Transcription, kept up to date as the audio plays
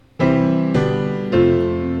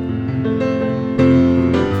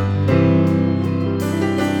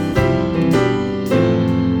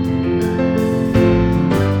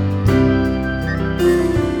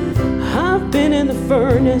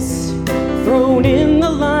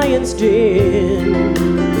lion's den.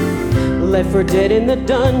 Left for dead in the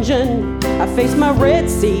dungeon, I faced my Red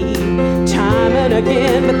Sea time and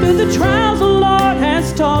again. But through the trials the Lord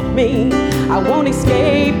has taught me, I won't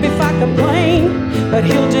escape if I complain, but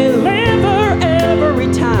He'll deliver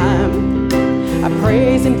every time. I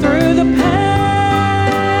praise Him through the pain.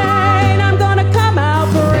 I'm gonna come out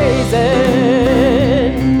praising,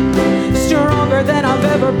 stronger than I've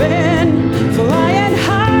ever been, flying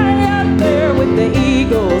high up there with the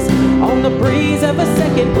eagles on the breeze of a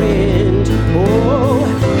second wind. Oh,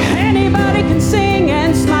 anybody can sing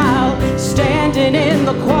and smile, standing in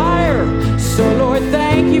the choir. So Lord,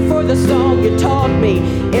 thank you for the song you taught me,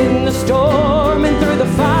 in the storm and through the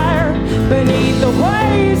fire, beneath the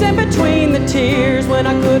waves and between the tears, when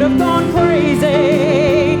I could have gone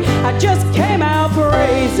crazy, I just came out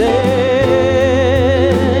praising.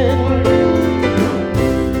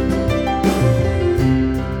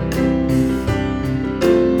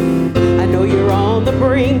 I know you're on the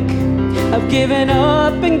brink of giving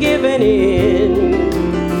up and giving in.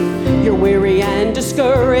 You're weary and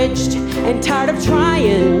discouraged and tired of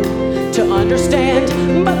trying to understand,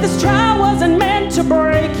 but this trial wasn't meant to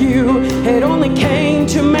break you, it only came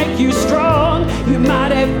to make you strong. You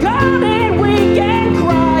might have gone in weak and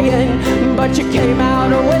crying, but you came out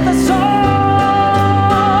with a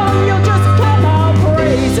song. You'll just come out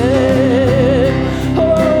praising,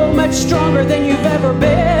 oh, much stronger than you've ever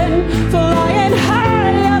been, flying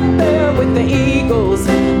high up there with the eagles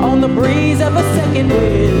on the breeze of a second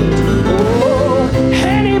wind. Oh,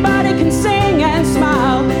 anybody can sing and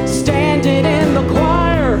smile, standing in the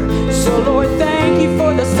choir. So Lord, thank you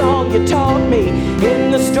for the song you taught me,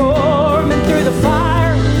 in the storm and through the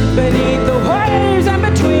fire, beneath the waves and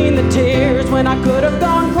between the tears, when I could have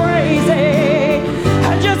gone crazy,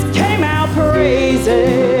 I just came out praising.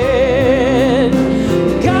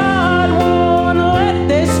 God won't let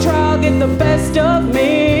this trial get the best of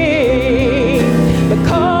me,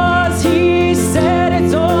 because He said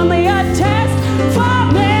it's only a test for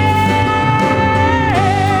me.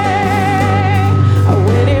 I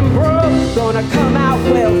went in broke, gonna come out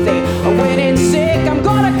wealthy. I went in sick, I'm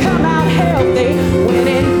gonna come out healthy. Went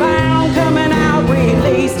in bound, coming out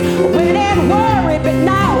released. Went in worried, but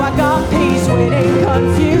now I got peace. Went in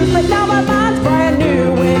confused, but now my mind's brand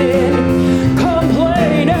new. Went in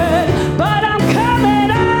complaining, but I'm coming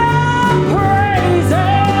out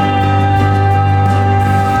praising.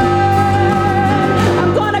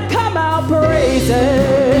 I'm gonna come out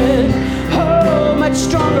praising, oh, much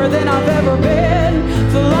stronger than I've ever been,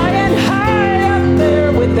 flying high up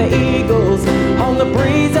there with the eagles on the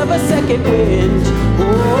breeze of a second wind.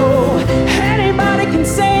 Oh, anybody can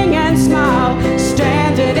sing and smile,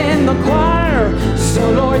 standing in the choir.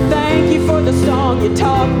 So Lord, thank you for the song you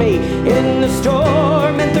taught me, in the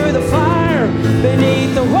storm and through the fire,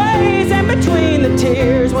 beneath the waves and between the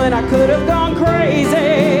tears, when I could have gone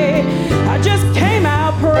crazy, I just came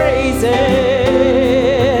out praising.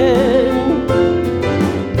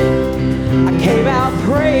 I came out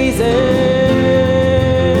praising.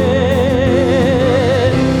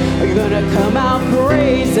 Are you gonna come out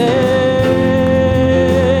praising?